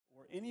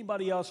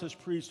anybody else has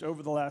preached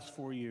over the last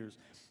 4 years,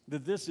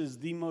 that this is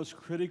the most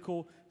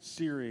critical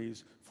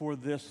series for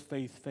this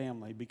faith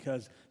family,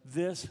 because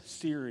this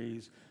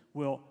series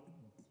will,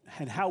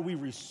 and how we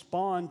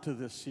respond to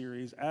this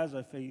series as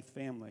a faith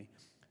family,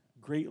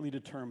 greatly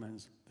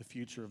determines the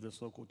future of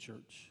this local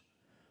church.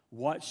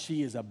 What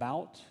she is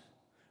about,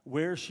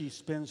 where she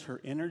spends her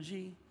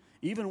energy,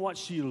 even what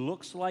she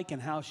looks like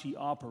and how she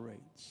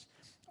operates,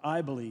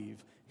 I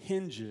believe,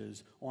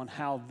 hinges on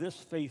how this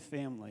faith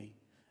family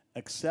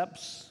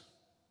accepts,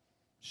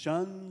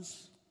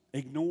 shuns,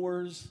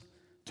 ignores,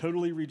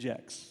 totally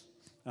rejects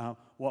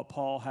what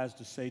Paul has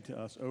to say to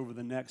us over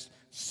the next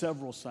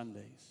several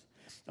Sundays.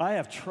 I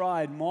have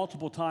tried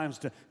multiple times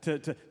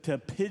to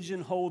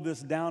pigeonhole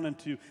this down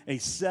into a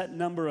set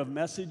number of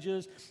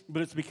messages,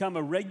 but it's become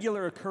a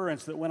regular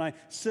occurrence that when I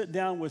sit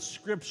down with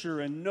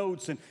Scripture and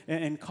notes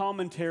and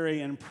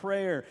commentary and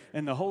prayer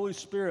and the Holy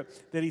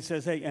Spirit, that he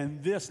says, hey,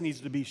 and this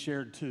needs to be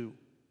shared too.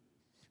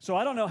 So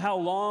I don't know how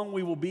long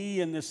we will be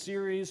in this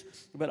series,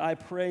 but I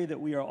pray that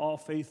we are all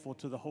faithful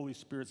to the Holy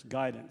Spirit's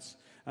guidance,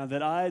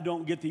 that I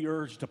don't get the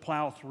urge to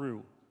plow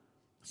through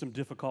some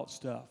difficult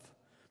stuff,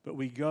 but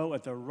we go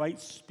at the right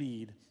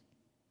speed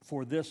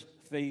for this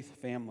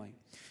faith family.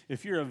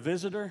 If you're a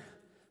visitor,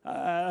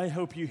 I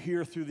hope you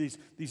hear through these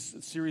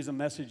series of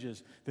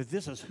messages that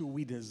this is who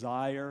we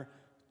desire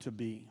to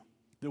be.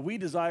 That we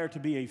desire to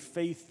be a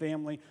faith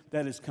family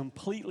that is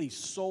completely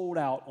sold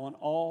out on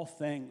all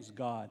things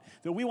God.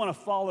 That we want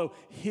to follow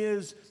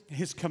His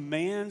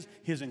commands,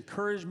 His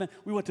encouragement.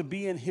 We want to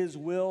be in His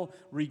will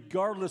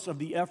regardless of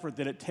the effort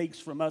that it takes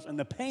from us and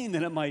the pain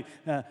that it might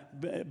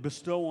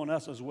bestow on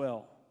us as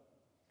well.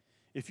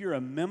 If you're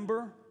a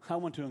member, I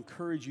want to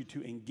encourage you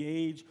to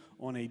engage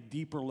on a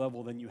deeper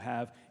level than you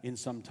have in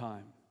some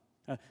time.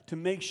 To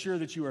make sure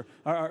that you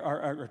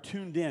are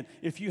tuned in.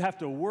 If you have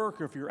to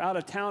work or if you're out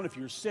of town, if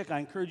you're sick, I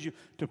encourage you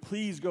to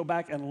please go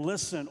back and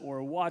listen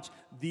or watch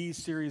these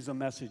series of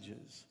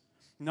messages.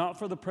 Not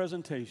for the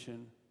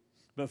presentation,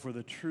 but for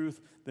the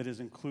truth that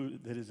is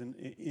included, that is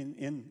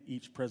in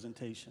each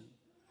presentation.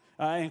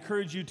 I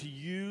encourage you to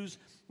use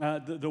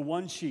the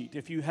one sheet.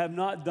 If you have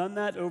not done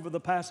that over the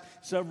past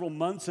several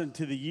months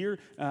into a year,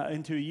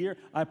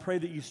 I pray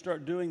that you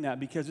start doing that,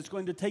 because it's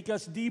going to take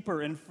us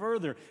deeper and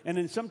further and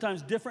in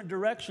sometimes different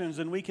directions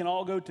than we can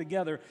all go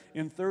together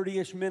in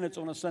 30-ish minutes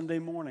on a Sunday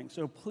morning.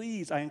 So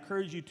please, I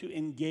encourage you to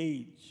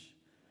engage.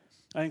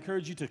 I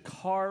encourage you to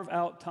carve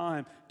out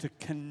time to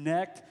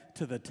connect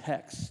to the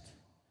text.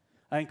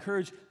 I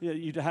encourage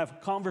you to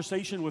have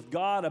conversation with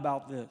God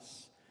about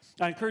this.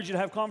 I encourage you to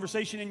have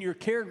conversation in your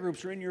care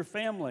groups or in your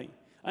family.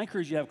 I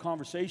encourage you to have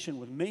conversation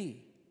with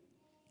me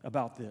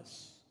about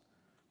this,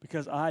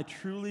 because I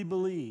truly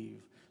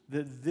believe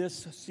that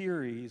this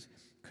series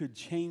could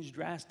change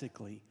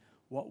drastically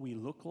what we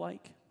look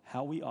like,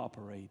 how we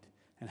operate,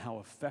 and how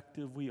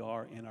effective we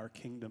are in our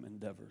kingdom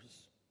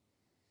endeavors.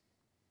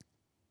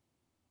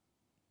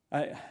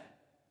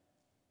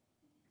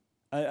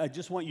 I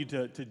just want you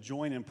to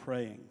join in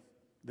praying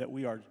that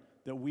we are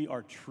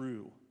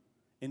true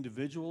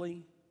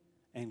individually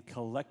and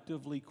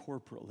collectively,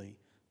 corporately,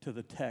 to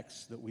the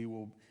text that we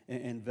will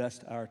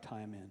invest our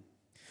time in.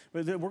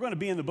 But we're going to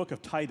be in the book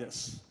of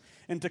Titus.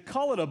 And to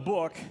call it a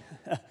book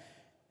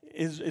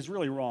is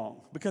really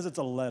wrong, because it's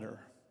a letter,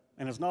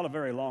 and it's not a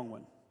very long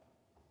one.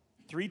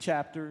 3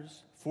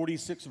 chapters,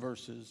 46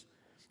 verses.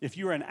 If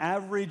you're an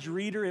average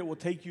reader, it will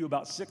take you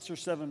about 6 or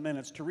 7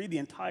 minutes to read the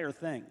entire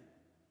thing.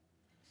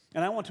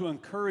 And I want to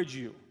encourage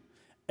you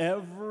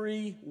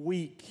every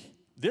week.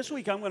 This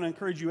week, I'm going to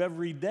encourage you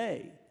every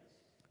day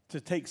to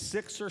take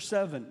 6 or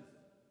 7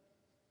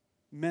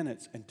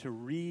 minutes and to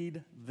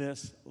read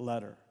this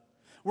letter.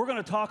 We're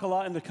going to talk a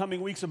lot in the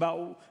coming weeks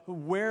about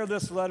where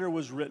this letter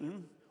was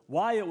written,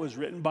 why it was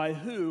written, by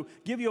who,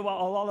 give you a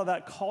lot of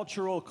that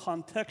cultural,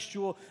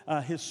 contextual,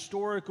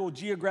 historical,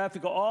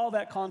 geographical, all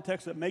that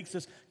context that makes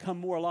this come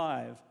more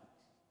alive.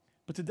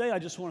 But today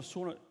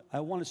I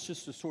want us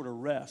just to sort of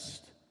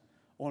rest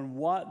on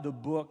what the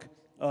book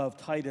of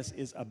Titus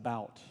is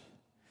about.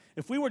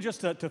 If we were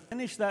just to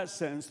finish that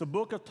sentence, the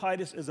book of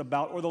Titus is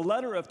about, or the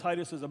letter of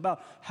Titus is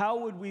about, how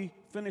would we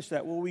finish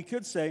that? Well, we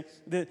could say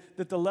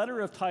that the letter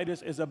of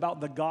Titus is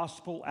about the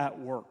gospel at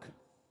work.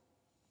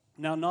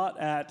 Now, not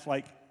at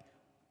like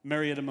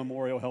Marietta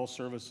Memorial Health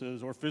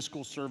Services or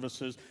fiscal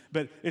services,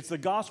 but it's the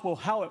gospel,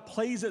 how it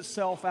plays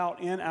itself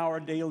out in our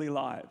daily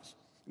lives.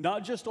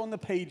 Not just on the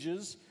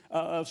pages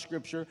of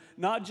Scripture,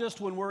 not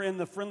just when we're in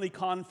the friendly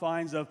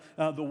confines of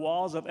the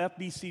walls of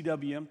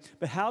FBCW,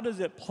 but how does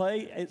it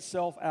play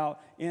itself out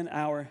in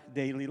our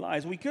daily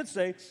lives? We could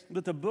say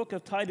that the book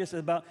of Titus is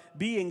about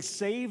being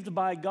saved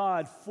by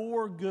God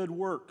for good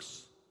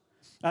works.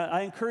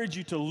 I encourage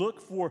you to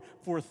look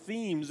for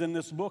themes in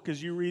this book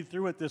as you read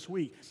through it this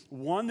week.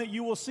 One that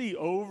you will see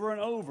over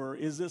and over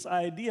is this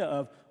idea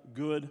of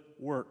good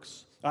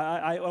works.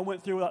 I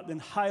went through it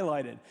and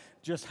highlighted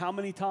just how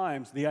many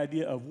times the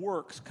idea of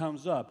works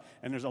comes up,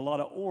 and there's a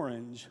lot of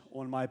orange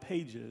on my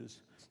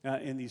pages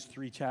in these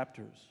 3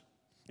 chapters.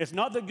 It's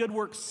not that good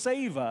works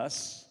save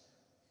us.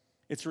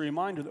 It's a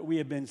reminder that we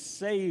have been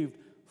saved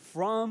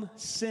from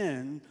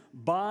sin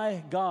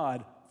by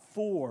God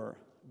for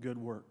good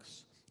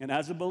works. And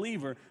as a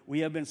believer, we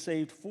have been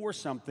saved for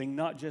something,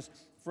 not just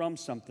from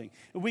something.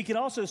 And we could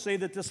also say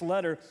that this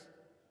letter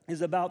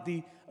is about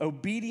the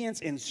obedience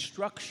and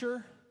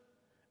structure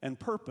and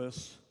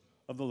purpose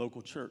of the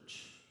local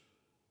church.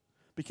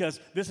 Because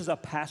this is a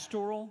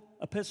pastoral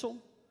epistle,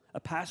 a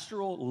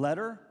pastoral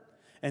letter,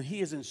 and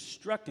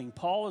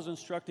Paul is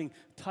instructing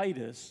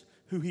Titus,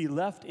 who he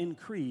left in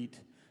Crete,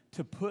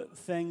 to put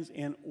things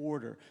in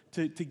order,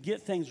 to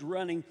get things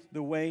running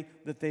the way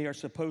that they are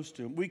supposed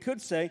to. We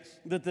could say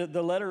that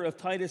the letter of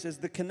Titus is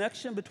the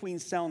connection between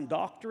sound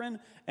doctrine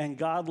and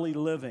godly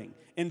living,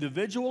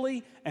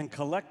 individually and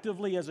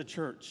collectively as a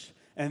church.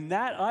 And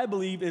that, I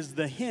believe, is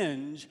the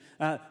hinge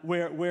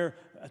where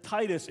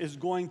Titus is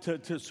going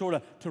to sort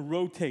of to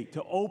rotate,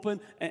 to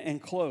open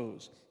and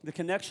close. The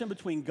connection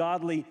between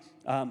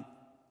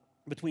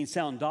between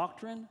sound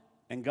doctrine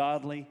and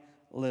godly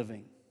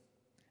living.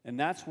 And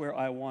that's where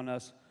I want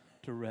us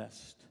to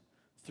rest.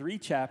 3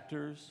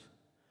 chapters,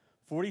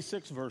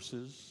 46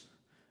 verses,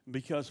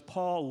 because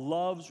Paul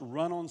loves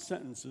run-on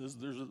sentences.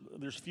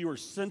 There's fewer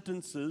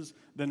sentences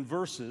than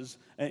verses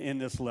in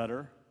this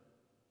letter.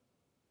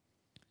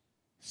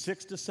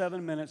 6 to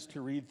 7 minutes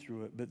to read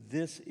through it, but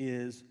this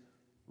is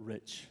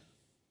rich.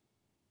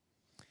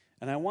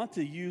 And I want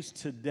to use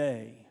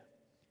today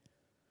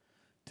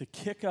to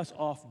kick us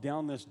off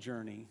down this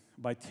journey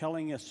by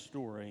telling a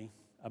story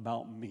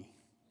about me.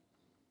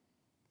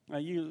 Now,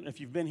 if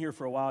you've been here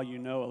for a while, you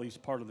know at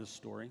least part of this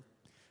story.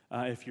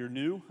 If you're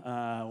new,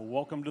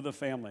 welcome to the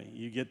family.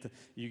 You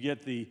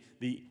get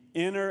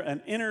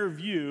an inner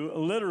view,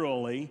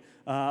 literally,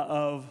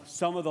 of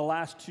some of the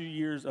last 2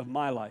 years of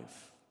my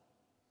life.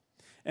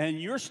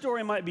 And your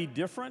story might be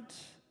different,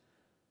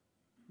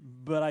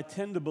 but I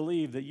tend to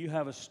believe that you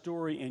have a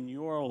story in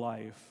your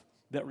life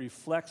that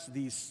reflects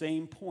these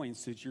same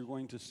points that you're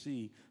going to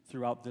see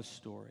throughout this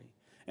story.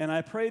 And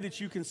I pray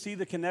that you can see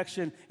the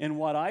connection in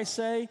what I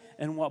say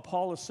and what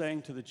Paul is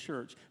saying to the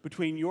church,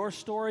 between your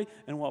story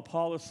and what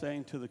Paul is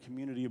saying to the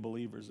community of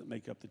believers that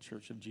make up the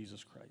Church of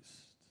Jesus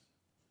Christ.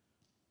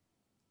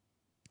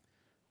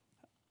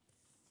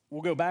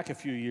 We'll go back a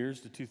few years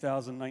to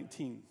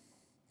 2019.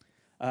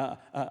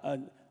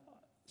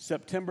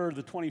 September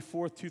the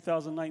 24th,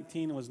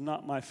 2019 was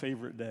not my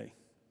favorite day.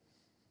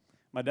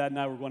 My dad and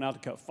I were going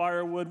out to cut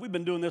firewood. We've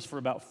been doing this for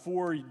about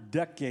 4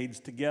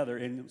 decades together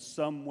in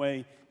some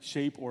way,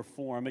 shape, or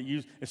form.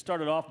 It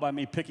started off by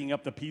me picking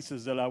up the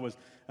pieces that I was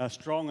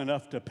strong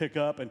enough to pick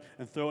up and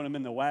throwing them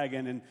in the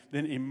wagon, and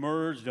then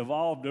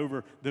evolved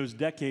over those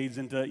decades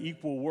into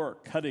equal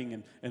work,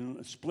 cutting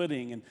and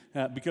splitting,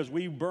 and because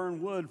we burn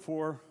wood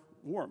for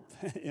warmth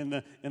in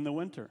the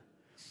winter.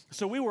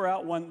 So we were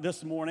out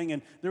this morning,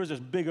 and there was this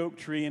big oak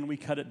tree, and we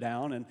cut it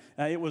down, and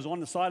it was on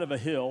the side of a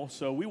hill,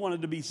 so we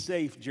wanted to be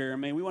safe,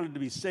 Jeremy. We wanted to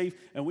be safe,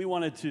 and we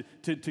wanted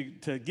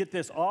to get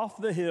this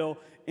off the hill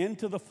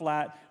into the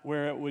flat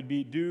where it would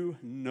do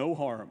no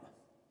harm.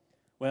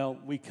 Well,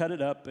 we cut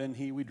it up, and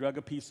we drug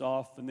a piece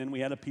off, and then we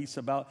had a piece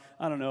about,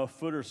 a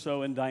foot or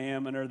so in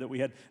diameter that we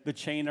had the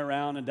chain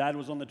around, and Dad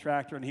was on the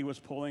tractor, and he was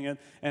pulling it,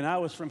 and I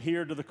was from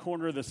here to the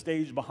corner of the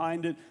stage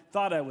behind it,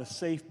 thought I was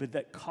safe, but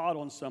that caught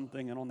on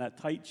something, and on that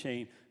tight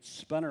chain,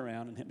 spun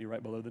around and hit me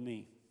right below the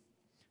knee,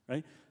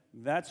 right?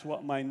 That's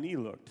what my knee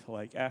looked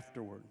like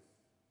afterward.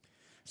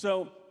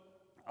 So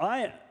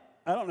I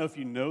don't know if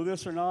you know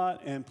this or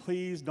not, and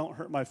please don't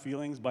hurt my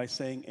feelings by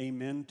saying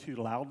amen too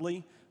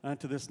loudly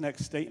to this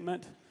next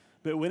statement,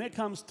 but when it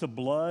comes to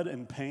blood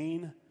and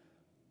pain,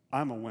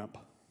 I'm a wimp.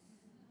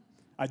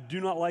 I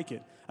do not like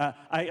it.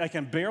 I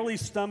can barely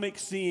stomach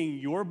seeing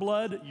your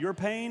blood, your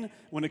pain.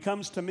 When it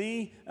comes to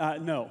me,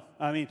 no.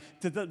 I mean,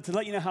 to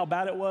let you know how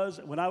bad it was,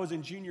 when I was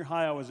in junior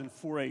high, I was in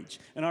 4-H,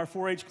 and our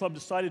 4-H club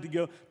decided to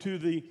go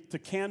to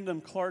Camden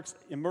Clark's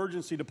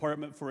emergency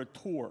department for a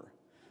tour.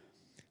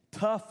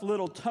 Tough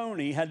little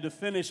Tony had to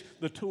finish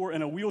the tour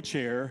in a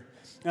wheelchair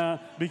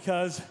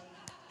because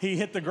he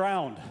hit the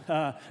ground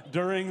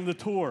during the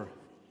tour.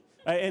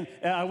 And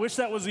I wish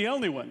that was the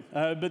only one.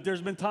 But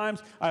there's been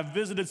times I've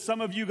visited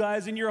some of you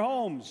guys in your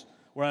homes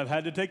where I've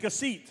had to take a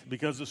seat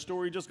because the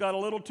story just got a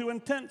little too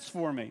intense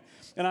for me.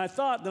 And I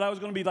thought that I was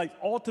going to be like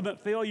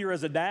ultimate failure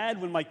as a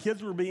dad when my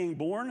kids were being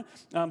born.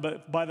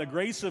 But by the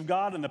grace of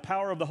God and the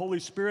power of the Holy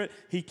Spirit,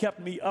 He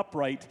kept me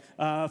upright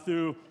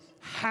through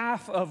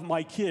half of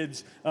my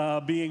kids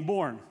being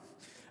born.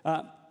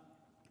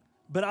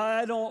 But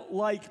I don't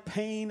like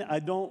pain. I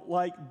don't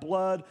like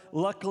blood.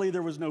 Luckily,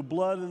 there was no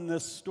blood in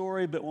this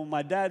story. But when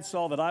my dad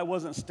saw that I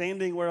wasn't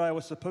standing where I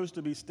was supposed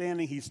to be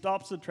standing, he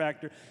stops the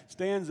tractor,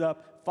 stands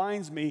up,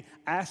 finds me,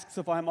 asks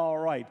if I'm all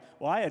right.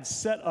 Well, I had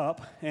set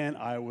up, and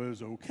I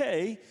was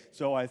okay.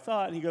 So I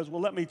thought, and he goes,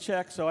 well, let me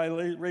check. So I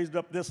raised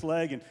up this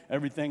leg, and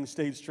everything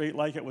stayed straight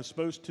like it was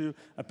supposed to.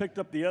 I picked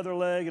up the other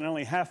leg, and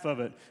only half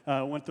of it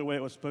went the way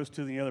it was supposed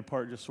to, and the other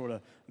part just sort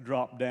of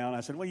dropped down.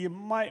 I said, well, you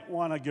might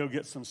want to go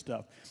get some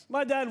stuff.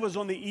 my dad was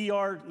on the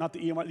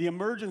the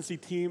emergency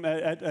team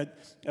at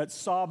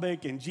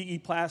Sabic and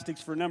GE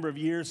Plastics for a number of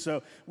years.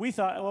 So we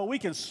thought, well, we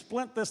can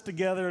splint this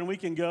together and we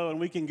can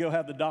go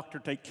have the doctor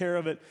take care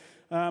of it.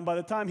 By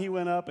the time he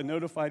went up and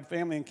notified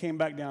family and came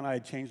back down, I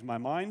had changed my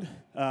mind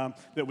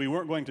that we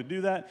weren't going to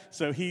do that.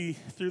 So he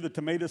threw the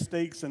tomato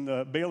stakes and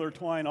the baler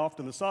twine off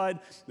to the side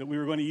that we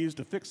were going to use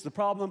to fix the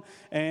problem.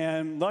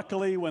 And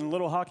luckily, when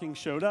Little Hawking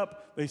showed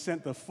up, they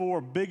sent the 4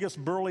 biggest,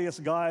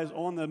 burliest guys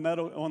on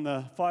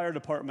the fire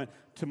department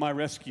to my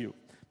rescue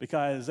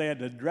because they had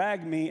to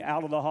drag me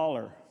out of the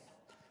holler.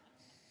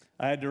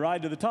 I had to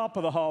ride to the top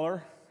of the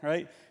holler,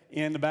 right,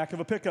 in the back of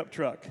a pickup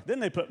truck. Then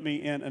they put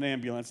me in an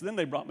ambulance. Then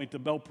they brought me to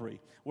Belpre,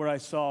 where I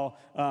saw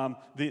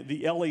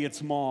the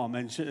Elliott's mom,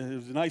 and it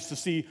was nice to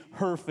see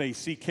her face,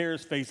 see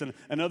Kara's face, and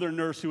another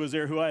nurse who was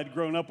there who I had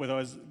grown up with. It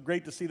was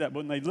great to see that. But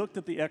when they looked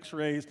at the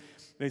x-rays,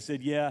 they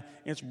said, yeah,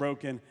 it's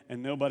broken,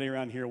 and nobody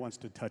around here wants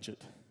to touch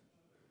it.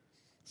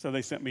 So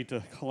they sent me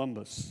to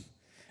Columbus.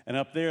 And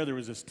up there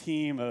was this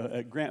team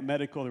at Grant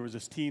Medical. There was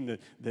this team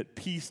that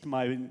pieced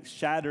my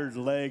shattered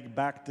leg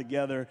back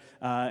together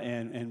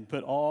and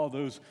put all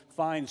those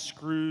fine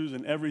screws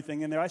and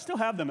everything in there. I still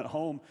have them at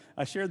home.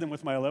 I shared them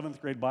with my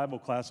 11th grade Bible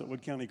class at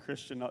Wood County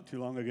Christian not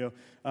too long ago.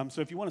 So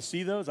if you want to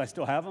see those, I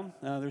still have them.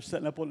 They're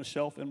sitting up on the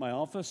shelf in my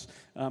office.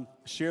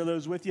 Share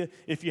those with you.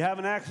 If you have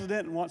an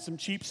accident and want some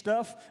cheap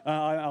stuff,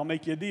 I'll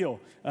make you a deal.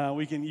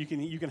 You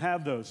can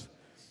have those.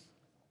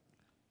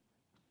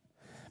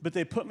 But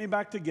they put me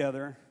back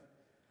together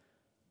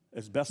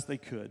as best they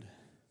could.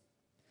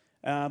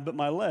 But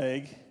my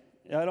leg,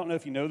 I don't know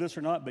if you know this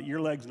or not, but your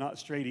leg's not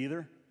straight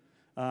either.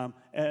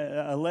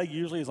 A leg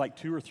usually is like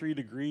 2 or 3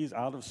 degrees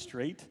out of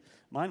straight.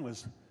 Mine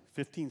was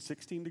 15,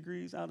 16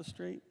 degrees out of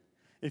straight.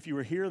 If you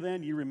were here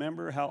then, you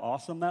remember how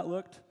awesome that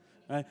looked,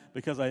 right?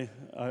 Because I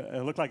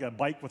looked like a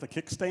bike with a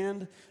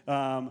kickstand,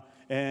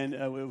 and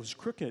it was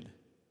crooked.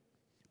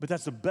 But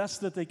that's the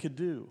best that they could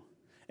do.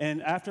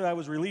 And after I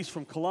was released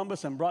from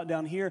Columbus and brought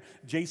down here,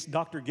 Jason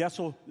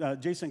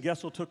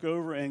Gessel took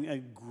over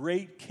and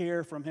great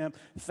care from him.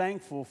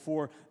 Thankful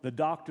for the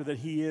doctor that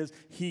he is.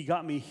 He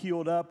got me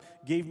healed up,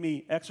 gave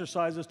me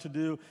exercises to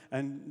do,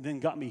 and then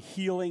got me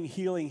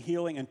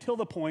healing until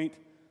the point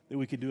that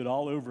we could do it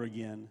all over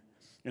again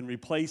and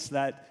replace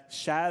that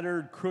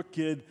shattered,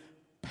 crooked,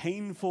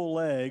 painful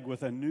leg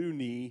with a new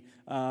knee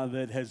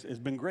that has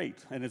been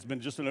great. And it's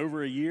been just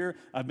over a year.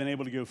 I've been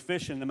able to go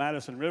fish in the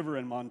Madison River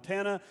in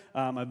Montana.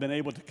 I've been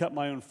able to cut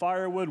my own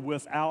firewood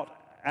without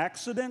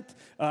accident.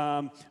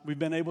 We've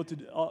been able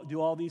to do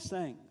all these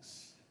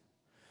things.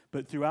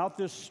 But throughout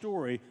this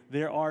story,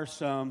 there are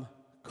some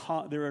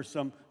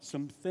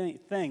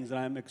things that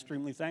I'm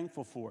extremely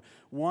thankful for.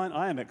 One,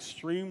 I am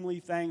extremely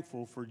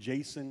thankful for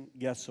Jason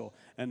Gessel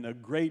and the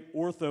great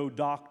ortho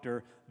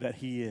doctor that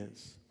he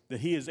is. That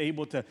he is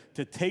able to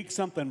take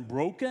something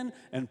broken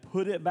and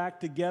put it back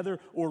together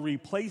or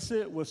replace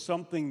it with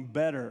something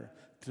better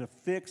to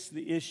fix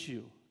the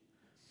issue.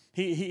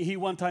 He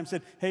one time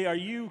said, hey, are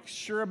you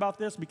sure about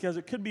this? Because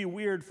it could be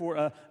weird for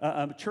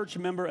a church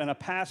member and a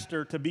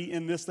pastor to be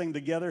in this thing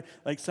together.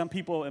 Like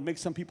it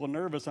makes some people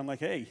nervous. I'm like,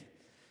 hey,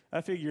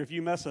 I figure if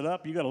you mess it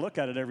up, you got to look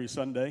at it every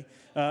Sunday.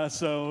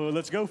 So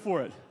let's go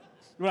for it.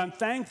 But I'm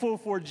thankful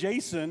for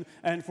Jason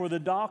and for the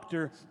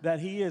doctor that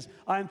he is.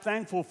 I'm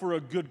thankful for a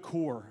good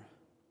core.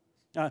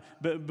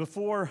 But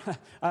before,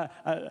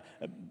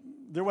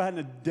 there wasn't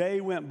a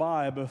day went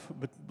by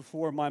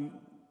before my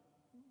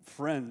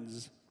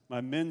friends,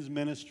 my men's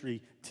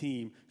ministry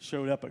team,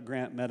 showed up at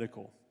Grant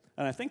Medical.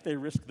 And I think they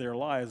risked their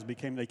lives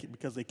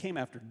because they came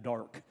after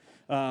dark.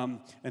 And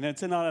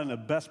it's not in the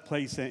best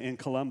place in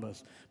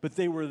Columbus. But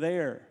they were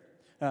there.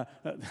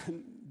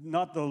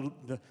 Not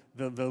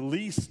the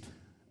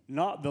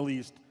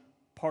least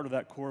part of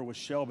that core was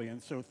Shelby,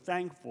 and so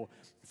thankful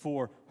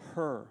for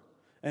her.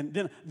 And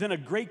then a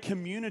great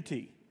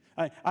community.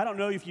 I don't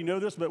know if you know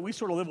this, but we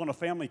sort of live on a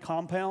family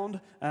compound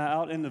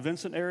out in the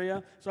Vincent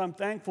area, so I'm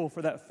thankful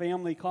for that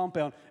family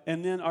compound.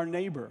 And then our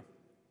neighbor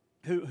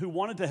who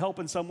wanted to help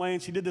in some way,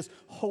 and she did this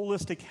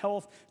holistic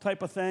health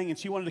type of thing, and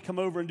she wanted to come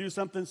over and do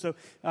something, so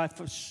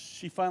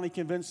she finally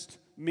convinced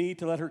me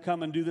to let her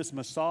come and do this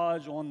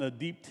massage on the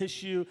deep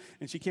tissue,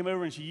 and she came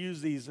over and she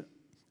used these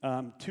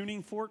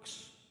tuning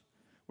forks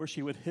where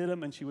she would hit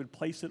them and she would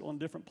place it on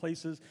different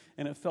places,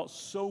 and it felt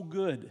so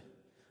good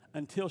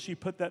until she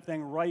put that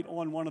thing right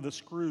on one of the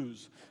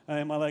screws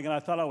in my leg, and I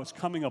thought I was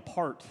coming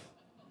apart.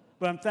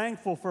 But I'm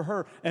thankful for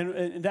her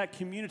and that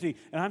community,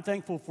 and I'm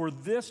thankful for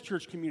this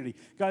church community.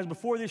 Guys,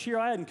 before this year,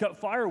 I hadn't cut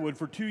firewood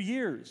for 2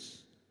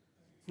 years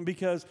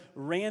because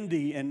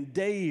Randy and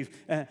Dave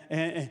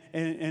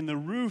and the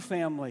Rue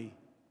family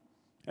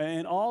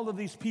and all of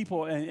these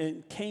people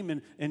and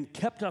came and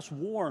kept us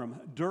warm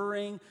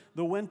during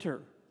the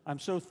winter. I'm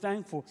so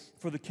thankful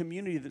for the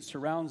community that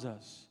surrounds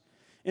us.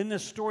 In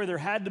this story, there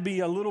had to be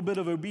a little bit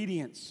of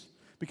obedience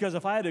Because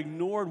if I had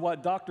ignored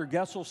what Dr.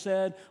 Gessel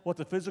said, what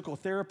the physical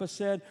therapist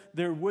said,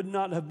 there would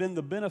not have been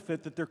the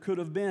benefit that there could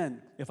have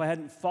been if I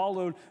hadn't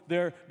followed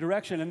their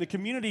direction. And the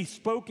community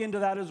spoke into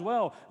that as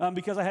well,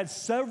 because I had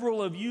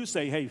several of you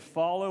say, hey,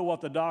 follow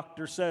what the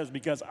doctor says,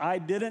 because I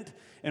didn't.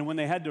 And when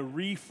they had to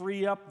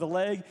re-free up the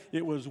leg,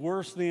 it was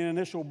worse than the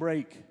initial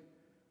break.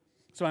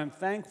 So I'm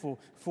thankful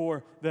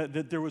for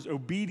that there was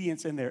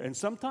obedience in there. And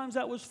sometimes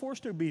that was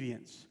forced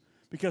obedience.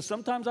 Because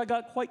sometimes I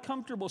got quite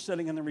comfortable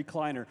sitting in the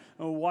recliner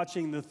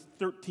watching the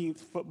 13th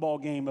football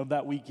game of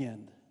that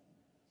weekend.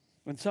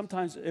 And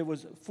sometimes it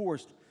was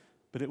forced,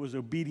 but it was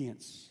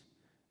obedience.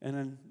 And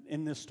then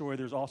in this story,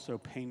 there's also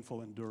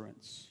painful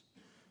endurance.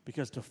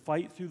 Because to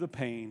fight through the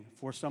pain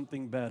for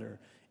something better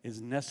is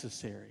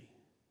necessary,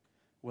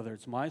 whether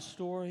it's my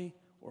story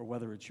or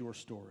whether it's your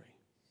story.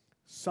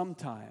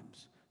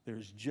 Sometimes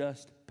there's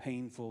just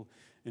painful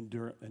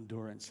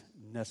endurance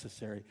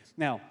necessary.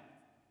 Now,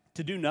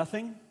 to do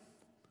nothing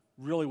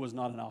really was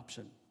not an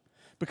option.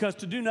 Because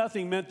to do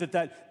nothing meant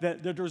that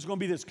there was going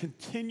to be this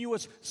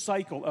continuous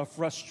cycle of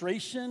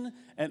frustration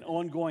and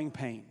ongoing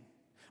pain.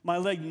 My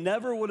leg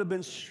never would have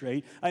been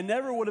straight. I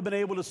never would have been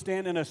able to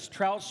stand in a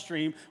trout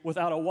stream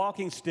without a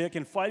walking stick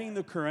and fighting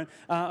the current.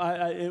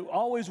 It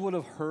always would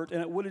have hurt,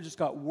 and it would have just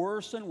got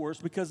worse and worse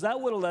because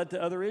that would have led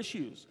to other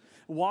issues.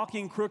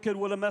 Walking crooked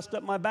would have messed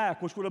up my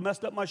back, which would have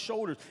messed up my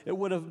shoulders. It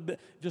would have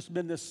just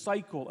been this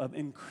cycle of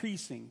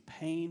increasing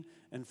pain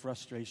and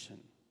frustration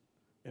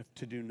if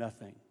to do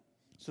nothing.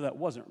 So that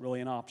wasn't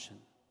really an option.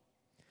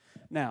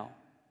 Now,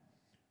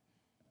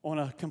 on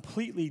a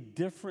completely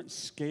different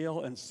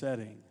scale and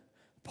setting,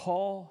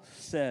 Paul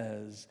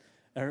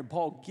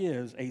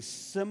gives a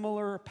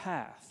similar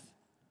path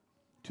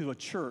to a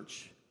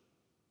church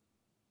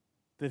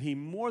that he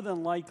more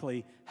than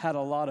likely had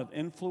a lot of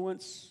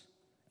influence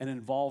and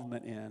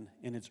involvement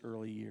in its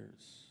early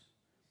years.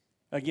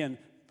 Again,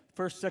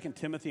 1st, 2nd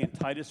Timothy and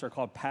Titus are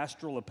called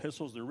pastoral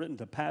epistles. They're written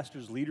to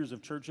pastors, leaders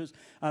of churches.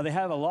 They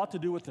have a lot to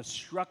do with the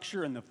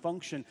structure and the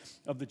function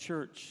of the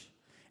church.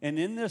 And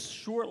in this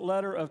short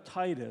letter of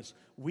Titus,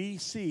 we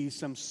see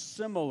some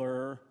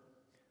similar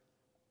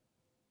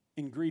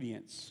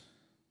ingredients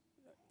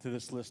to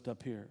this list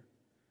up here.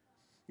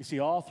 You see,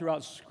 all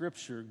throughout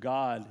Scripture,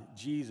 God,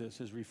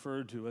 Jesus, is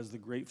referred to as the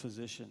great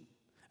physician,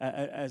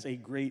 as a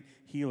great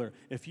healer.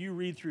 If you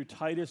read through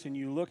Titus and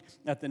you look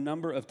at the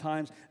number of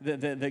times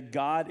that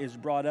God is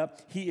brought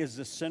up, he is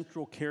the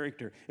central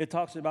character. It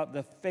talks about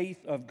the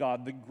faith of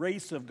God, the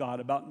grace of God,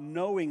 about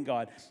knowing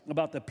God,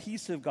 about the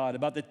peace of God,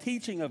 about the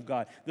teaching of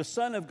God, the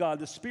Son of God,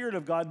 the Spirit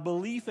of God,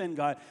 belief in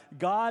God.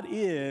 God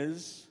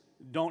is,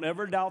 don't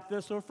ever doubt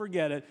this or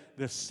forget it,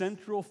 the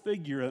central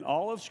figure in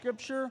all of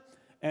Scripture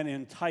and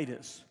in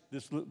Titus,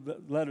 this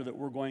letter that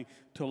we're going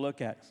to look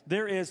at.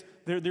 There's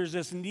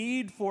this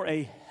need for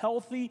a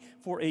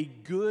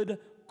good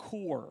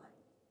core.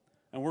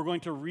 And we're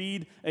going to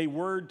read a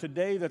word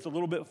today that's a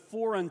little bit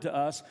foreign to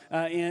us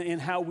in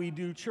how we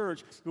do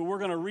church. But we're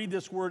going to read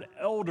this word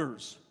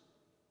elders.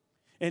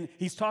 And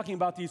he's talking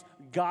about these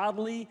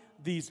godly,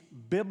 these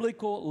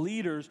biblical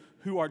leaders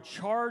who are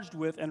charged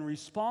with and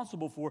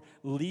responsible for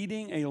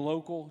leading a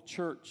local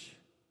church.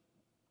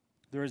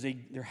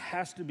 There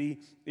has to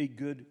be a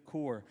good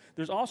core.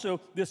 There's also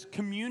this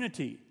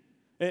community.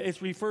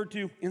 It's referred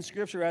to in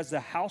Scripture as the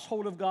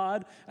household of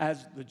God,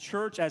 as the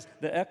church, as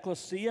the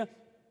ecclesia,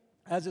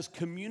 as this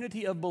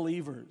community of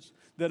believers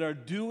that are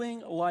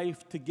doing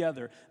life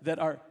together, that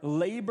are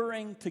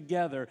laboring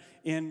together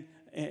in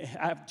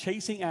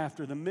chasing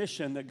after the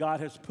mission that God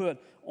has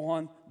put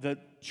on the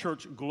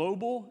church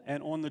global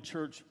and on the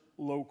church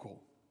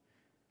local.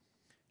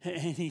 And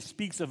he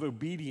speaks of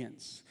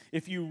obedience.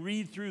 If you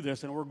read through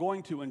this, and we're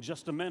going to in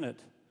just a minute,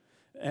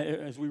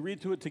 as we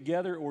read through it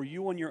together or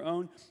you on your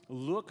own,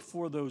 look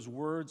for those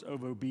words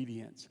of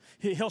obedience.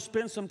 He'll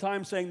spend some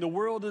time saying, the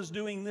world is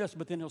doing this,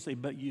 but then he'll say,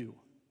 but you.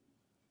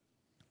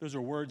 Those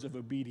are words of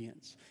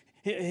obedience.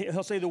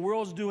 He'll say, the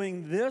world's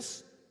doing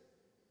this,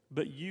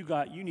 but you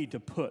need to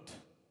put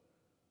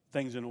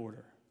things in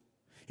order.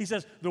 He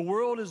says, the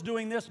world is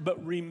doing this,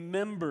 but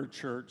remember,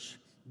 church,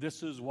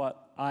 this is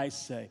what I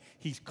say.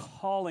 He's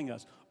calling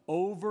us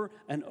over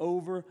and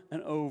over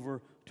and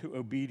over to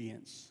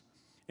obedience.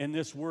 And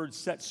this word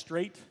set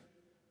straight,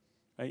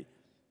 right?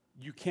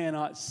 You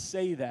cannot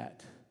say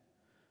that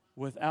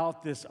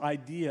without this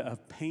idea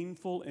of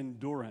painful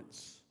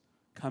endurance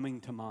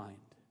coming to mind.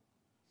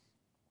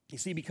 You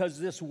see, because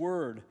this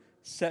word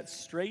set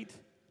straight,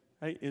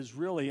 right, is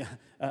really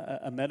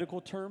a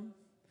medical term.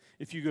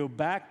 If you go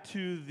back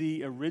to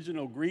the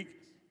original Greek,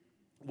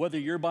 whether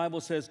your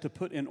Bible says to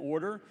put in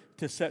order,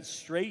 to set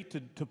straight,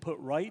 to put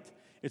right,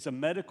 it's a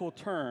medical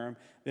term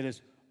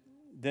epa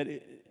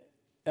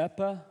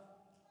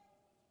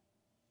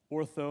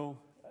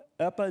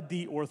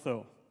de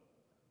ortho.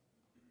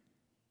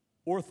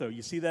 Ortho,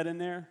 you see that in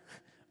there?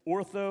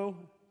 Ortho,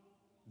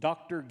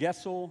 Dr.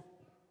 Gessel,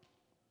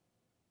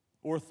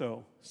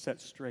 ortho, set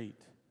straight.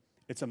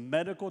 It's a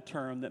medical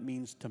term that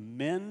means to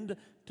mend,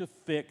 to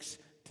fix,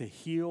 to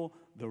heal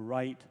the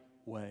right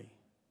way.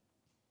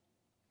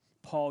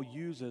 Paul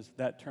uses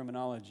that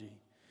terminology.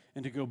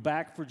 And to go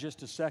back for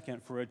just a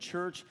second, for a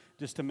church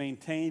just to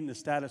maintain the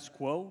status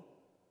quo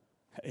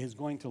is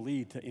going to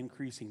lead to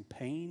increasing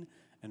pain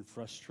and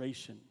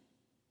frustration.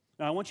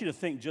 Now, I want you to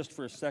think just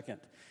for a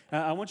second.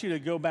 I want you to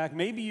go back.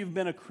 Maybe you've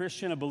been a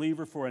Christian, a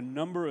believer for a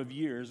number of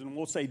years, and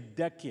we'll say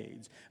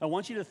decades. I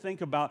want you to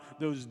think about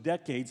those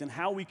decades and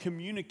how we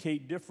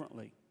communicate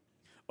differently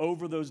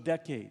over those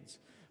decades.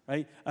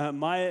 Right?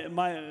 My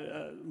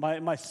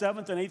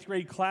 7th and 8th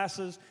grade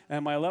classes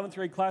and my 11th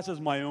grade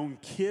classes, my own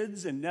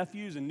kids and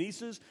nephews and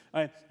nieces,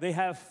 they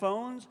have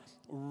phones.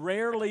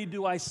 Rarely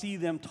do I see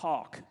them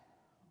talk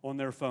on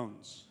their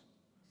phones.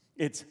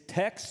 It's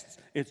texts,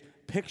 it's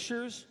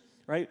pictures,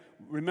 right?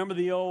 Remember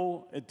the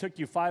old, it took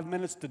you 5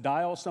 minutes to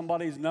dial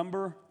somebody's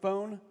number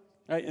phone,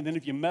 right? And then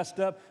if you messed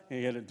up,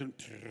 you had to...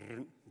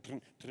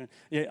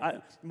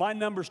 my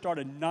number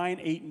started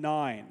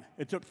 989.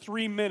 It took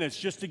 3 minutes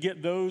just to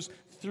get those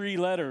 3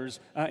 letters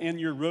in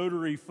your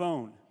rotary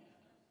phone.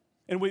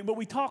 But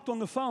we talked on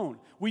the phone.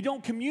 We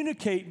don't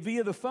communicate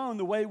via the phone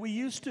the way we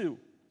used to.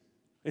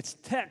 It's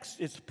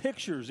text, it's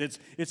pictures,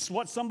 it's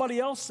what somebody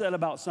else said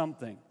about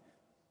something.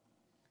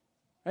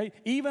 Right?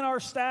 Even our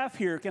staff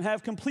here can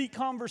have complete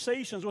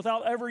conversations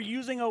without ever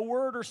using a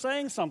word or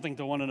saying something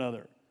to one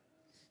another.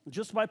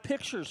 Just by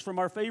pictures from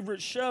our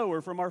favorite show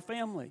or from our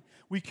family.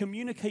 We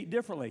communicate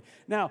differently.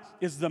 Now,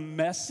 is the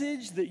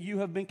message that you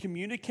have been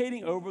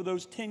communicating over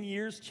those 10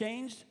 years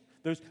changed?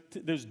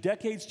 Those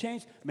decades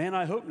changed? Man,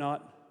 I hope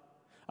not.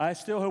 I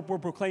still hope we're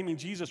proclaiming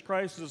Jesus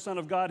Christ as the Son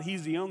of God.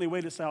 He's the only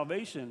way to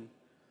salvation.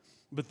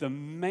 But the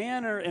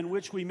manner in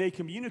which we may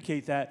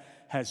communicate that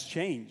has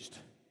changed.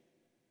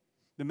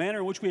 The manner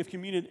in which we have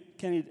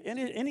communicated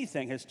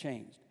anything has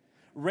changed.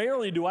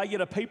 Rarely do I get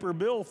a paper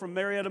bill from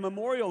Marietta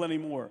Memorial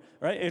anymore,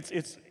 right?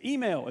 It's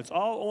email. It's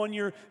all on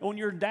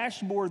your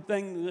dashboard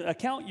thing,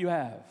 account you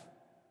have.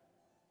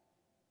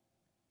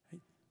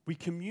 We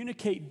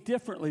communicate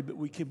differently, but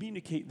we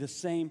communicate the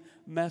same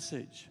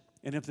message.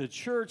 And if the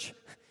church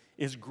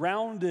is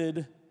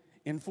grounded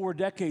in 4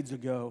 decades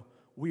ago,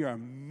 we are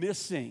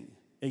missing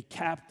a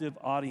captive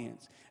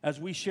audience. As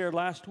we shared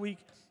last week,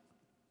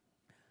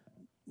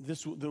 the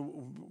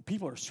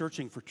people are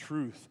searching for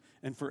truth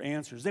and for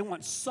answers. They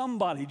want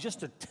somebody just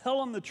to tell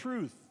them the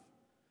truth.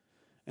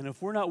 And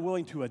if we're not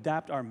willing to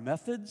adapt our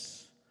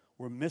methods,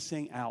 we're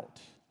missing out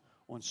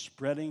on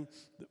spreading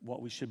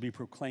what we should be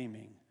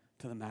proclaiming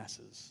to the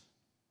masses.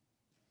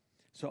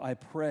 So I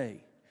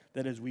pray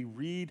that as we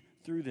read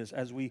through this,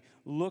 as we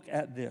look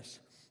at this,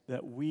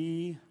 that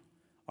we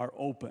are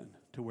open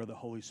to where the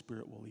Holy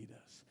Spirit will lead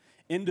us,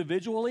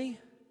 individually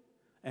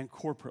and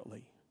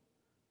corporately.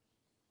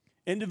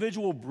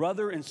 Individual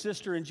brother and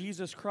sister in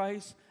Jesus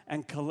Christ,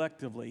 and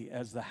collectively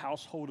as the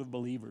household of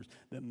believers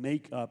that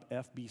make up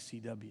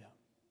FBCW,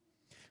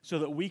 so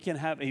that we can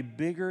have a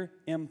bigger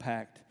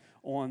impact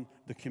on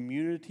the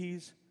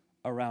communities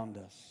around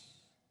us.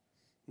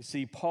 You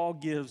see, Paul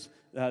gives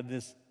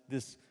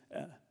this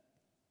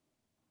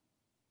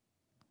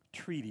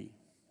treaty,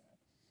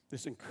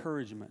 this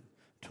encouragement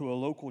to a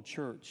local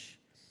church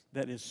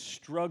that is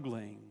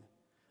struggling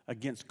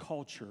against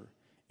culture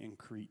in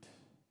Crete.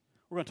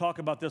 We're going to talk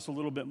about this a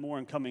little bit more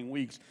in coming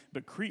weeks,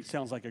 but Crete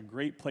sounds like a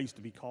great place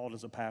to be called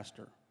as a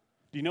pastor.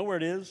 Do you know where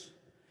it is?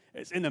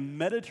 It's in the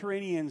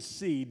Mediterranean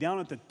Sea, down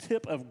at the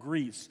tip of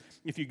Greece.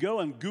 If you go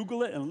and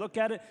Google it and look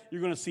at it,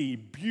 you're going to see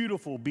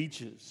beautiful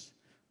beaches.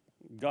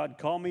 God,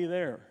 call me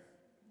there.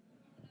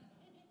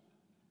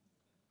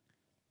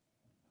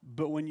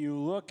 But when you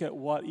look at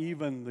what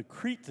even the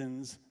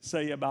Cretans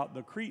say about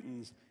the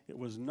Cretans, it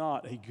was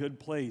not a good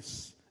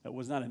place. It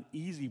was not an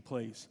easy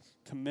place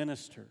to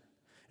minister.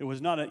 It was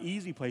not an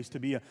easy place to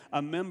be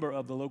a member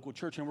of the local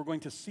church, and we're going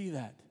to see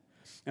that.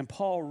 And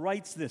Paul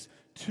writes this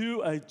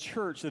to a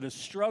church that is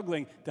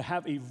struggling to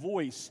have a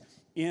voice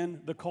in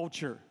the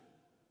culture.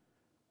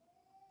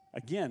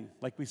 Again,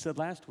 like we said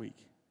last week,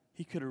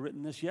 he could have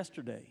written this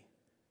yesterday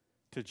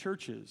to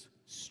churches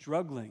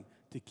struggling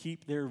to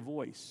keep their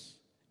voice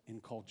in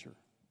culture.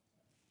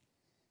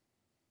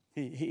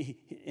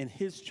 In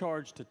his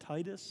charge to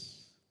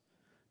Titus,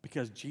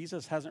 because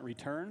Jesus hasn't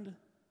returned,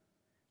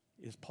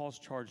 is Paul's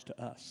charge to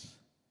us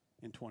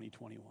in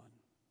 2021.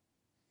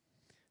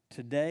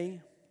 Today,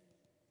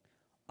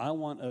 I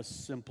want us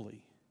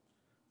simply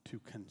to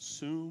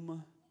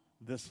consume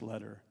this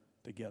letter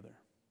together.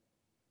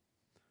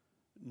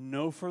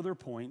 No further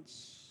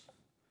points,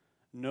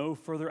 no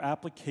further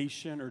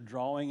application or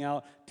drawing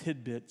out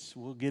tidbits.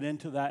 We'll get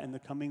into that in the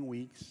coming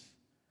weeks.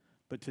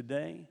 But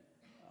today,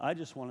 I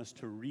just want us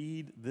to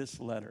read this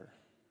letter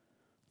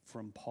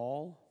from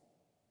Paul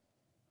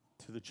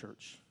to the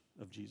church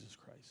of Jesus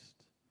Christ.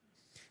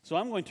 So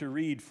I'm going to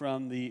read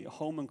from the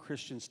Holman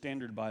Christian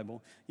Standard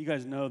Bible. You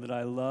guys know that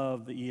I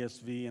love the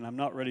ESV, and I'm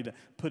not ready to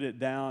put it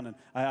down. And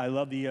I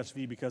love the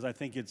ESV because I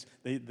think it's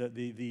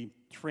the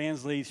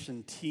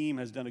translation team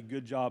has done a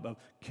good job of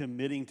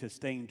committing to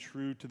staying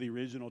true to the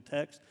original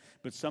text.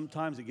 But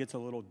sometimes it gets a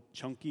little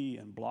chunky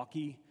and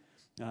blocky,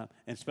 and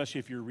especially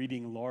if you're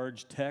reading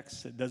large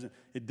texts,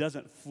 it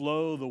doesn't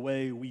flow the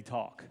way we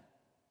talk.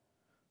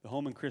 The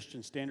Holman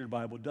Christian Standard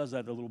Bible does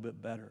that a little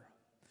bit better.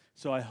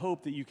 So I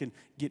hope that you can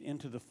get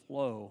into the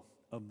flow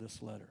of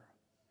this letter,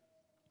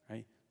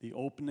 right? The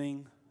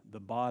opening, the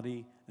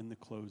body, and the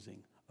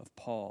closing of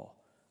Paul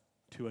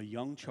to a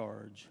young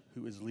charge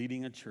who is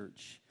leading a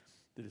church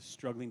that is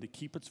struggling to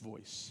keep its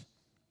voice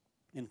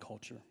in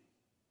culture.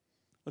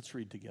 Let's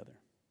read together.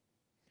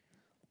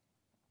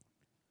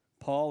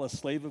 Paul, a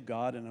slave of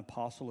God and an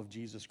apostle of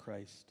Jesus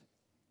Christ,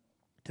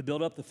 to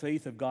build up the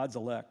faith of God's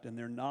elect and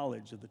their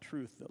knowledge of the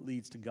truth that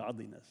leads to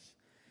godliness,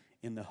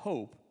 in the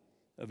hope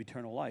of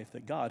eternal life,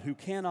 that God, who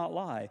cannot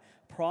lie,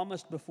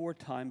 promised before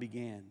time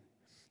began.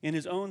 In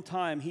his own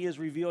time, he has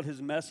revealed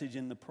his message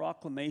in the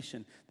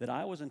proclamation that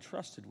I was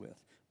entrusted with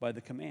by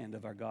the command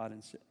of our God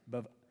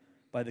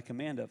by the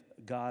command of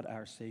God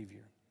our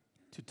Savior.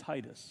 To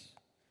Titus,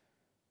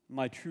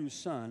 my true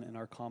son in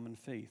our common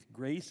faith,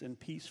 grace and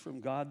peace from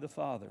God the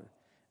Father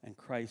and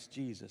Christ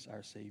Jesus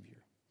our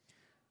Savior.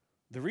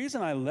 The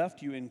reason I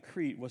left you in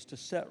Crete was to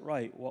set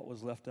right what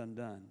was left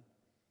undone,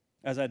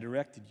 as I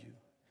directed you,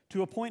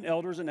 to appoint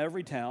elders in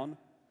every town,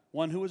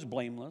 one who is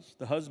blameless,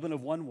 the husband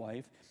of one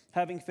wife,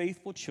 having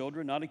faithful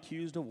children, not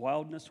accused of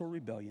wildness or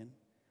rebellion.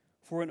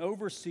 For an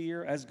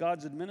overseer, as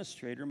God's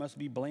administrator, must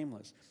be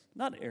blameless,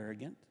 not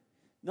arrogant,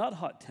 not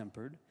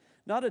hot-tempered,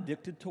 not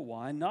addicted to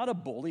wine, not a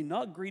bully,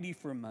 not greedy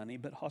for money,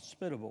 but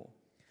hospitable,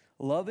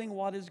 loving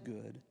what is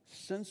good,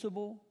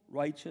 sensible,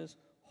 righteous,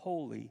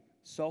 holy,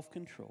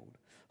 self-controlled,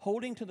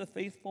 holding to the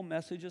faithful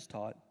message as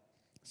taught,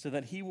 so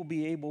that he will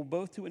be able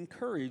both to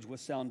encourage with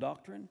sound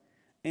doctrine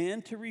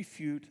and to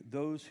refute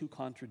those who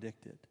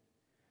contradict it.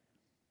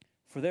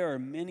 For there are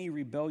many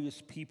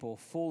rebellious people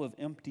full of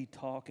empty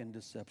talk and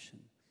deception,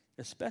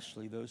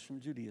 especially those from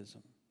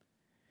Judaism.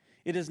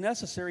 It is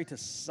necessary to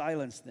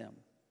silence them.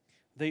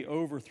 They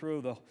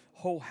overthrow the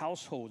whole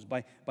households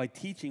by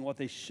teaching what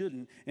they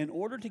shouldn't in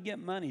order to get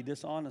money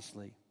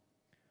dishonestly.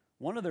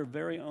 One of their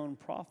very own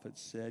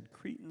prophets said,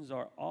 Cretans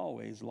are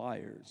always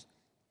liars,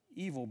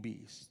 evil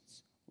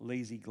beasts,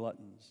 lazy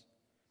gluttons.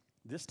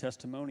 This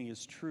testimony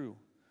is true.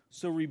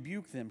 So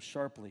rebuke them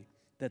sharply,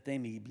 that they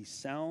may be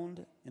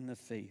sound in the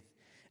faith,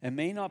 and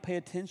may not pay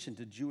attention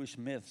to Jewish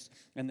myths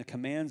and the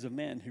commands of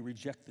men who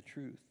reject the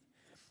truth.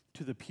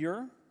 To the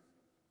pure,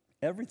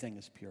 everything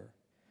is pure.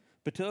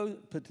 But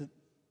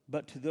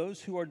to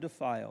those who are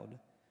defiled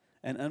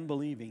and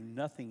unbelieving,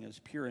 nothing is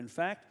pure. In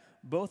fact,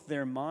 both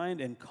their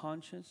mind and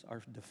conscience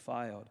are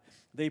defiled.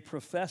 They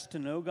profess to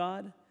know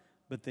God,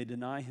 but they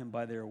deny him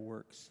by their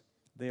works.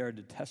 They are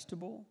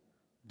detestable,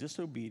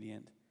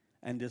 disobedient,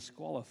 and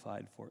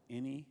disqualified for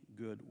any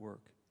good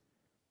work.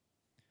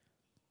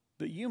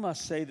 But you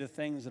must say the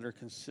things that are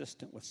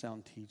consistent with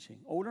sound teaching.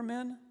 Older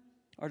men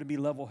are to be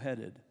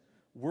level-headed,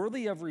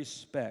 worthy of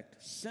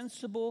respect,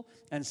 sensible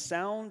and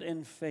sound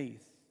in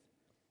faith,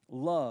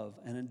 love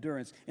and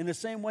endurance. In the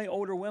same way,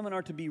 older women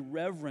are to be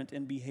reverent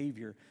in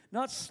behavior,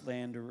 not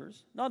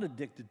slanderers, not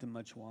addicted to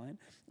much wine.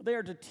 They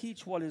are to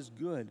teach what is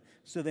good,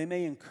 so they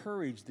may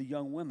encourage the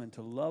young women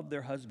to love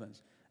their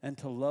husbands and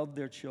to love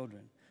their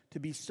children, to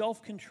be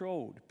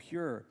self-controlled,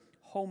 pure,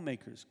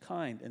 homemakers,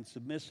 kind, and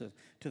submissive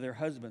to their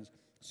husbands,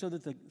 so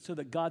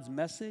that God's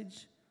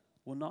message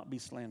will not be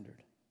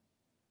slandered.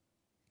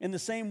 In the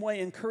same way,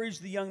 encourage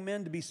the young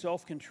men to be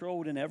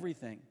self-controlled in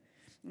everything.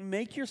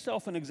 Make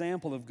yourself an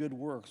example of good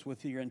works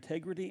with your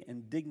integrity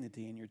and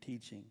dignity in your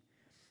teaching.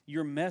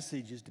 Your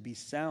message is to be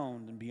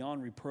sound and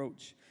beyond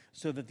reproach,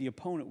 so that the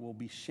opponent will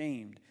be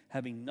shamed,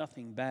 having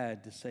nothing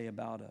bad to say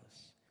about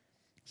us.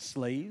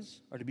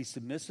 Slaves are to be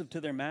submissive to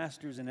their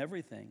masters in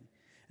everything,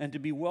 and to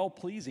be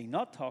well-pleasing,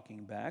 not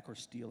talking back or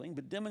stealing,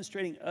 but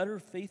demonstrating utter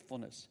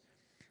faithfulness,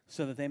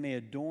 so that they may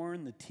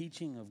adorn the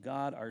teaching of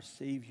God our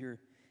Savior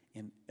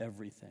in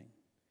everything.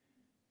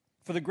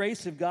 For the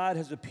grace of God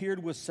has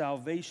appeared with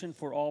salvation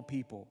for all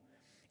people,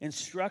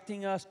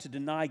 instructing us to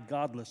deny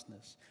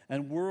godlessness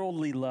and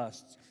worldly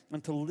lusts,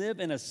 and to live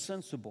in a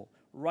sensible,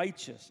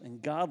 righteous,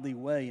 and godly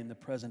way in the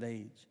present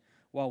age,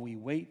 while we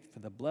wait for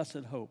the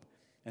blessed hope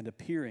and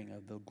appearing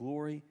of the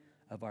glory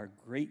of our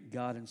great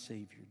God and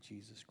Savior,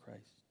 Jesus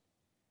Christ.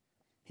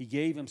 He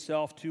gave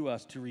himself to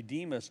us to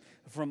redeem us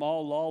from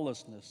all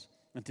lawlessness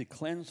and to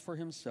cleanse for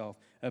himself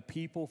a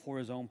people for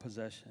his own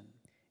possession,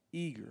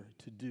 eager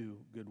to do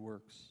good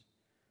works.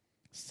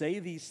 Say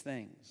these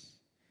things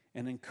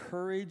and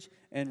encourage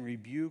and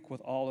rebuke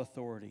with all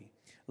authority.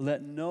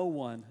 Let no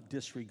one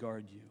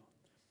disregard you.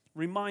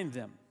 Remind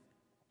them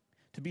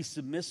to be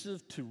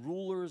submissive to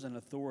rulers and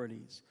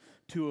authorities,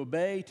 to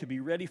obey, to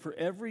be ready for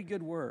every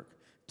good work,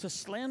 to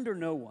slander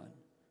no one,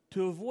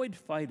 to avoid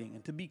fighting,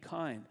 and to be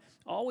kind,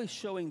 always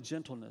showing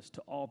gentleness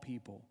to all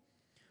people.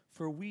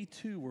 For we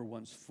too were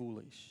once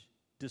foolish,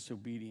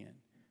 disobedient,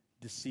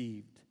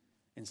 deceived,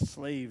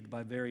 enslaved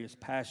by various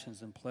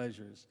passions and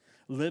pleasures,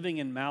 living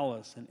in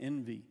malice and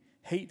envy,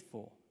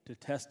 hateful,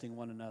 detesting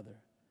one another.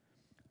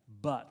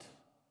 But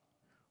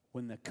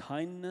when the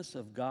kindness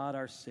of God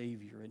our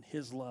Savior and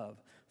his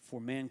love for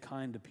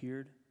mankind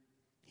appeared,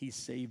 he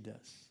saved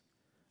us,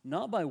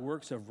 not by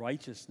works of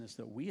righteousness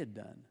that we had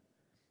done,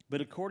 but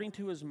according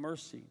to his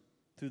mercy,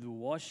 through the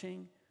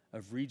washing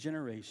of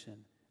regeneration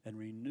and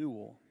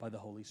renewal by the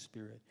Holy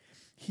Spirit.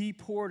 He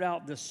poured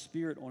out the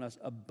Spirit on us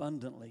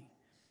abundantly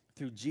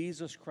through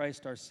Jesus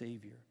Christ our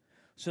Savior,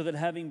 so that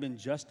having been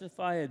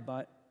justified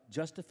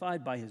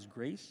by His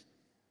grace,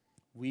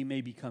 we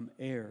may become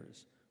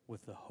heirs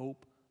with the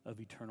hope of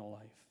eternal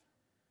life.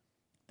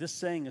 This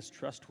saying is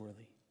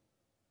trustworthy.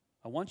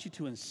 I want you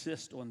to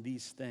insist on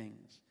these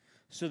things,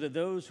 so that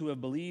those who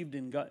have believed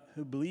in God,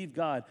 who believe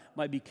God,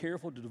 might be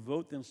careful to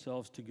devote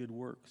themselves to good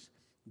works.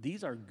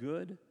 These are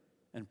good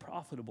and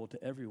profitable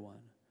to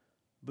everyone,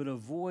 but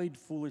avoid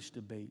foolish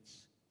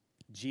debates,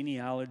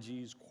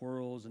 genealogies,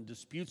 quarrels, and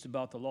disputes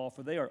about the law,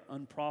 for they are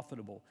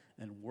unprofitable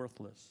and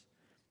worthless.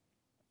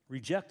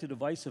 Reject a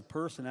divisive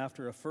person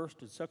after a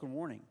first and second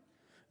warning,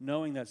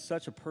 knowing that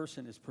such a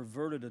person is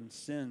perverted and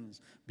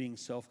sins, being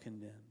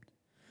self-condemned.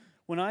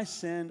 When I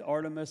send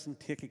Artemas and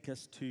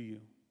Tychicus to you,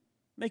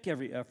 make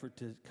every effort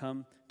to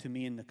come to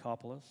me in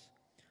Nicopolis,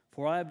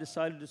 for I have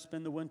decided to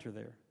spend the winter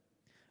there.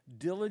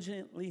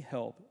 Diligently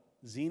help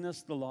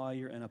Zenas the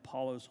lawyer and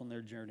Apollos on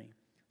their journey,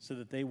 so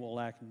that they will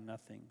lack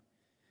nothing.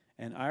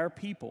 And our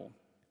people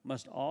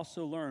must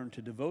also learn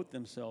to devote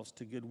themselves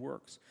to good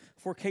works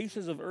for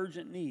cases of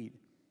urgent need,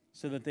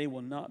 so that they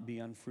will not be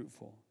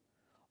unfruitful.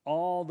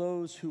 All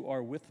those who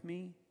are with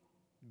me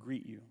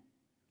greet you.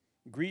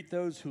 Greet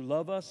those who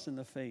love us in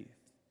the faith.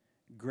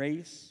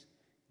 Grace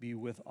be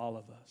with all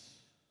of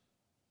us.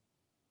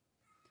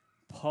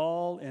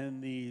 Paul, in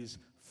these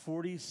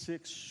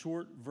 46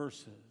 short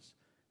verses,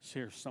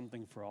 shares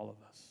something for all of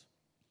us.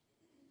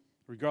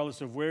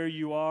 Regardless of where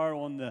you are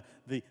on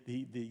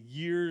the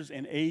years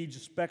and age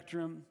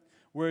spectrum,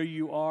 where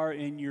you are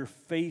in your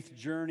faith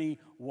journey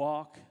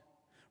walk,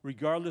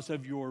 regardless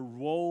of your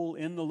role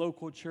in the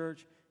local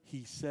church,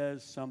 he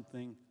says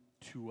something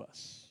to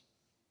us.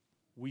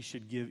 We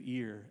should give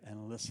ear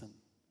and listen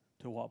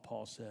to what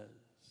Paul says.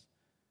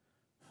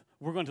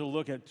 We're going to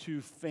look at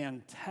two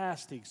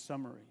fantastic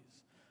summaries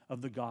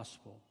of the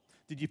gospel.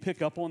 Did you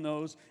pick up on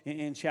those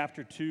in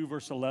chapter 2,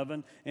 verse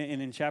 11,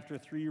 and in chapter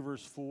 3,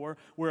 verse 4,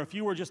 where if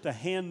you were just to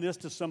hand this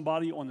to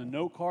somebody on the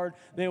note card,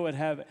 they would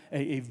have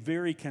a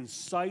very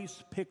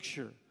concise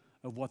picture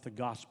of what the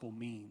gospel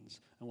means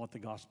and what the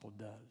gospel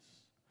does.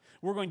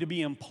 We're going to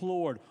be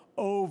implored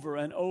over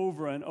and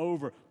over and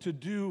over to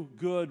do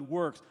good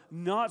works,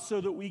 not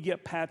so that we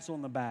get pats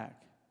on the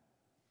back,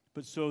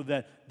 but so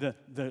that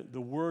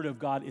the Word of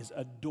God is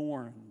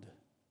adorned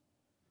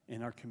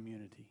in our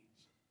communities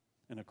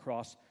and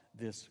across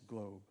this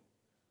globe.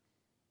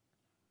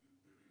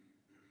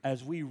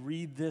 As we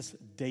read this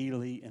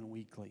daily and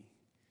weekly,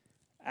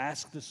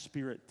 ask the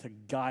Spirit to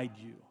guide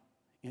you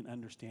in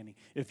understanding.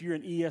 If you're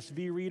an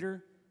ESV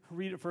reader,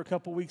 read it for a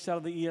couple weeks out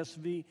of the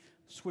ESV,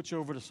 switch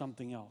over to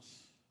something else.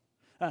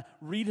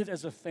 Read it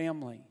as a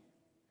family.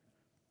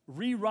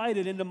 Rewrite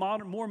it into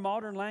more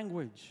modern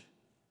language.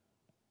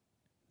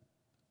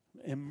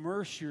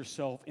 Immerse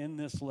yourself in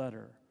this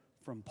letter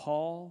from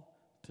Paul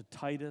to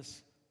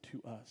Titus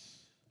to us.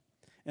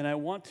 And I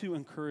want to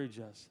encourage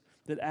us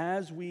that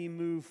as we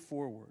move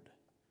forward,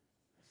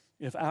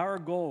 if our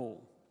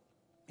goal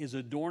is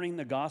adorning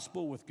the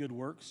gospel with good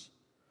works,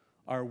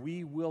 are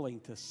we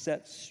willing to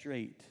set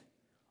straight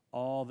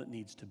all that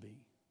needs to be?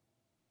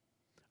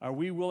 Are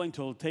we willing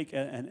to take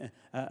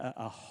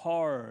a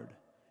hard,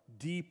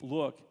 deep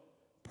look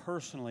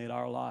personally at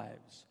our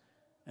lives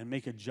and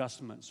make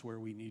adjustments where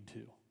we need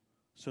to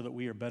so that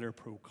we are better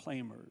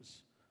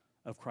proclaimers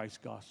of Christ's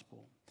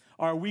gospel?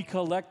 Are we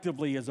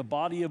collectively, as a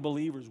body of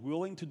believers,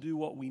 willing to do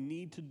what we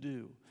need to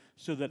do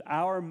so that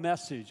our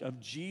message of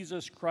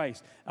Jesus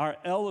Christ, our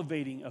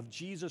elevating of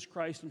Jesus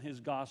Christ and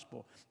His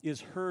gospel, is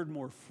heard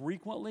more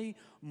frequently,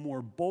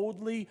 more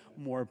boldly,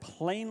 more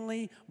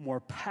plainly,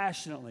 more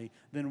passionately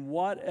than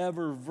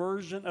whatever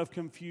version of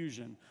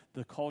confusion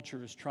the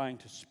culture is trying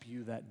to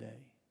spew that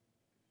day?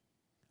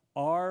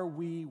 Are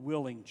we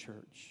willing,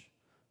 church,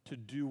 to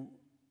do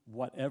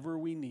whatever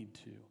we need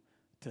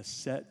to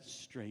set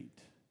straight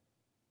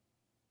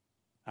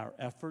our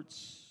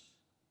efforts,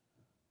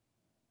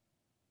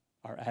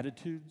 our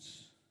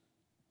attitudes,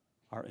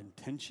 our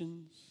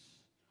intentions,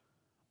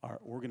 our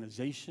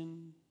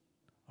organization,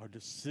 our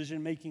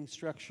decision-making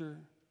structure,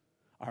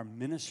 our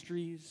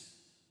ministries,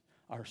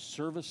 our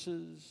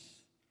services,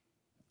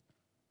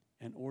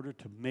 in order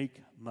to make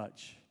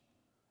much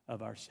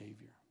of our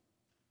Savior?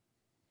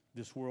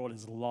 This world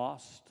is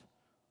lost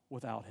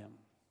without Him.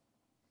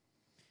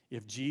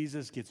 If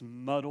Jesus gets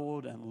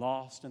muddled and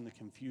lost in the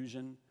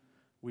confusion,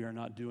 we are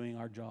not doing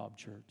our job,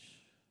 church.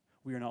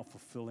 We are not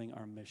fulfilling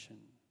our mission.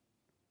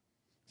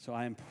 So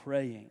I am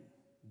praying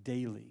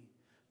daily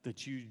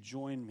that you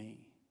join me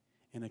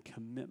in a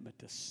commitment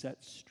to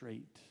set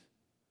straight.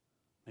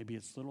 Maybe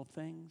it's little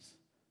things,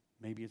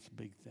 maybe it's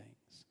big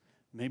things.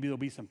 Maybe there'll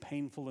be some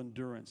painful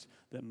endurance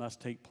that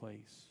must take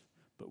place,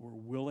 but we're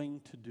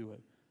willing to do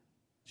it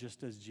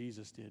just as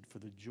Jesus did for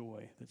the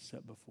joy that's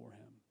set before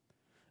Him,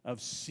 of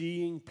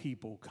seeing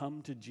people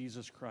come to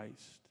Jesus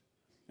Christ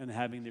and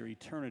having their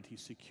eternity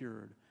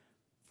secured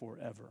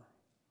forever.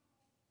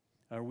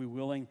 Are we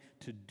willing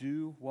to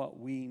do what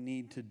we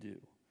need to do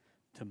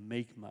to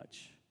make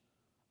much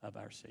of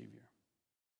our Savior.